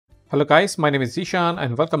Hello guys, my name is Zishan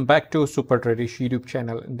and welcome back to Super Tradish YouTube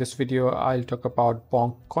channel. In this video, I'll talk about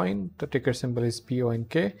BONK coin. The ticker symbol is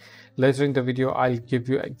BONK. Later in the video, I'll give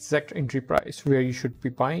you exact entry price, where you should be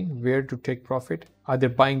buying, where to take profit, either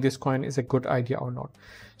buying this coin is a good idea or not.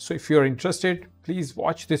 So if you're interested, please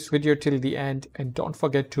watch this video till the end and don't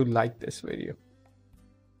forget to like this video.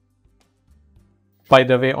 By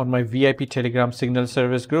the way, on my VIP Telegram signal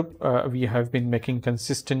service group, we have been making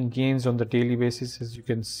consistent gains on the daily basis. As you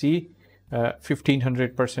can see,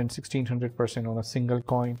 1500%, 1600% on a single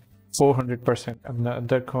coin, 400% on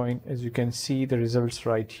another coin. As you can see the results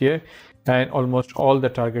right here, and almost all the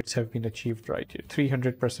targets have been achieved right here.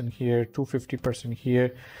 300% here, 250%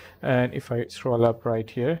 here, and if I scroll up right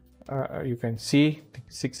here, you can see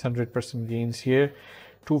 600% gains here,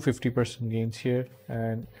 250% gains here,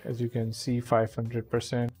 and as you can see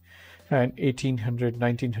 500% and 1800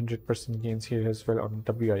 1900% gains here as well on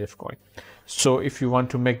WIF coin. So if you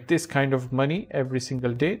want to make this kind of money every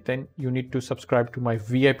single day, then you need to subscribe to my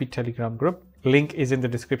VIP Telegram group. Link is in the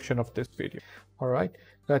description of this video. All right,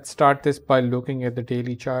 let's start this by looking at the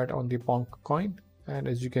daily chart on the BONK coin. And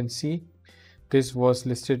as you can see, this was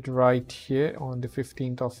listed right here on the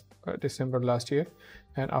 15th of December last year,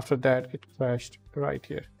 and after that it crashed right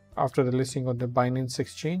here. After the listing on the Binance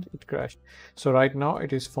exchange, it crashed. So right now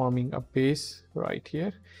it is forming a base right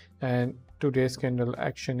here, and today's candle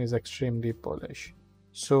action is extremely bullish.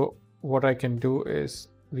 So what I can do is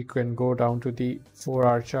we can go down to the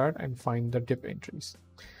 4-hour chart and find the dip entries.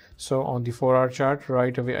 So on the 4-hour chart,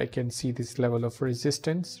 right away I can see this level of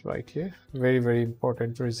resistance right here. Very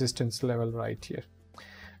important resistance level right here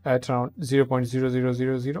at around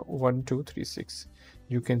 0.00001236.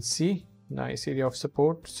 You can see nice area of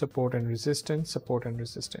support and resistance, support and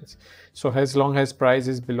resistance. So as long as price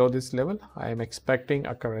is below this level, I am expecting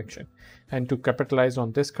a correction, and to capitalize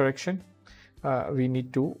on this correction, we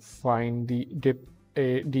need to find the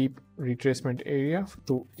deep retracement area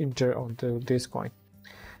to enter onto this coin.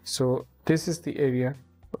 So this is the area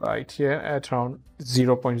right here at around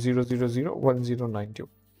 0.0001092.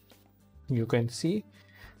 You can see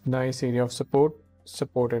nice area of support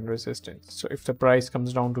and resistance. So if the price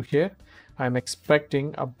comes down to here, I'm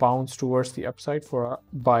expecting a bounce towards the upside for a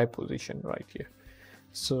buy position right here.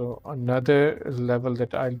 So another level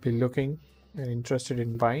that I'll be looking and interested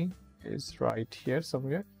in buying is right here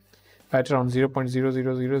somewhere at around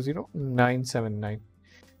 0.0000979.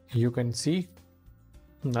 You can see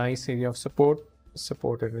nice area of support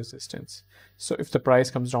and resistance. So if the price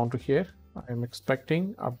comes down to here, I'm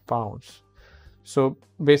expecting a bounce. So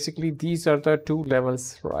basically these are the two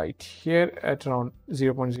levels right here at around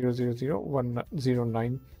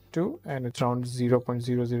 0.0001092 and at around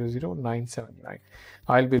 0.0000979.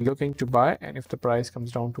 I'll be looking to buy, and if the price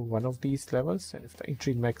comes down to one of these levels and if the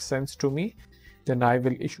entry makes sense to me, then I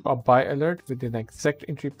will issue a buy alert with an exact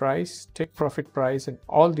entry price, take profit price, and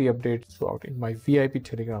all the updates throughout in my VIP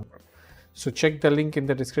Telegram group. So check the link in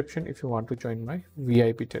the description if you want to join my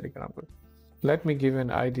VIP Telegram group. Let me give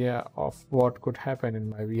an idea of what could happen in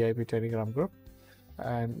my VIP Telegram group.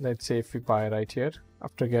 And let's say if we buy right here,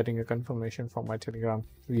 after getting a confirmation from my Telegram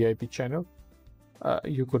VIP channel,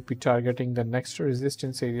 you could be targeting the next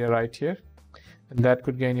resistance area right here, and that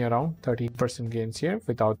could gain you around 13% gains here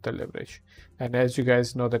without the leverage. And as you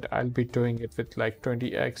guys know that I'll be doing it with like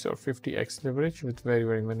 20x or 50x leverage with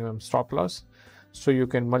very minimum stop loss. So you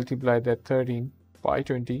can multiply that 13 by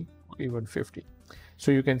 20 or even 50.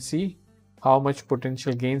 So you can see how much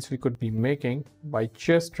potential gains we could be making by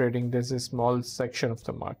just trading this small section of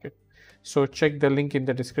the market. So check the link in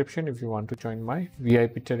the description if you want to join my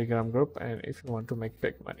VIP Telegram group and if you want to make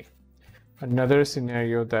big money. Another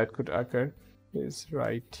scenario that could occur is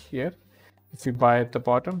right here. If you buy at the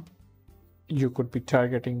bottom, you could be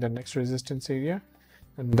targeting the next resistance area,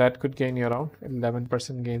 and that could gain you around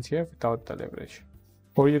 11% gains here without the leverage.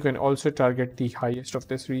 Or you can also target the highest of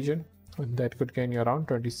this region, and that could gain you around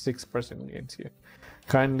 26% gains here.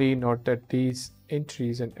 Kindly note that these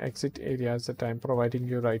entries and exit areas that I'm providing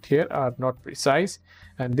you right here are not precise,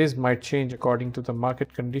 and this might change according to the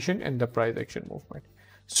market condition and the price action movement.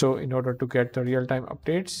 So in order to get the real-time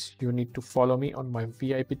updates, you need to follow me on my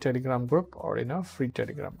VIP Telegram group or in a free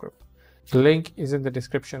Telegram group. The link is in the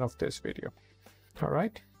description of this video. All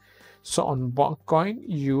right. So on BONK coin,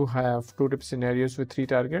 you have two dip scenarios with 3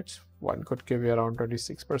 targets. One could give you around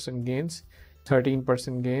 26% gains,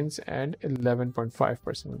 13% gains, and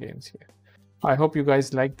 11.5% gains here. I hope you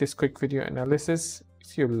guys liked this quick video analysis.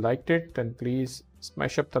 If you liked it, then please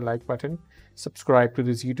smash up the like button, subscribe to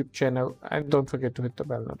this YouTube channel, and don't forget to hit the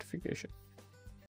bell notification.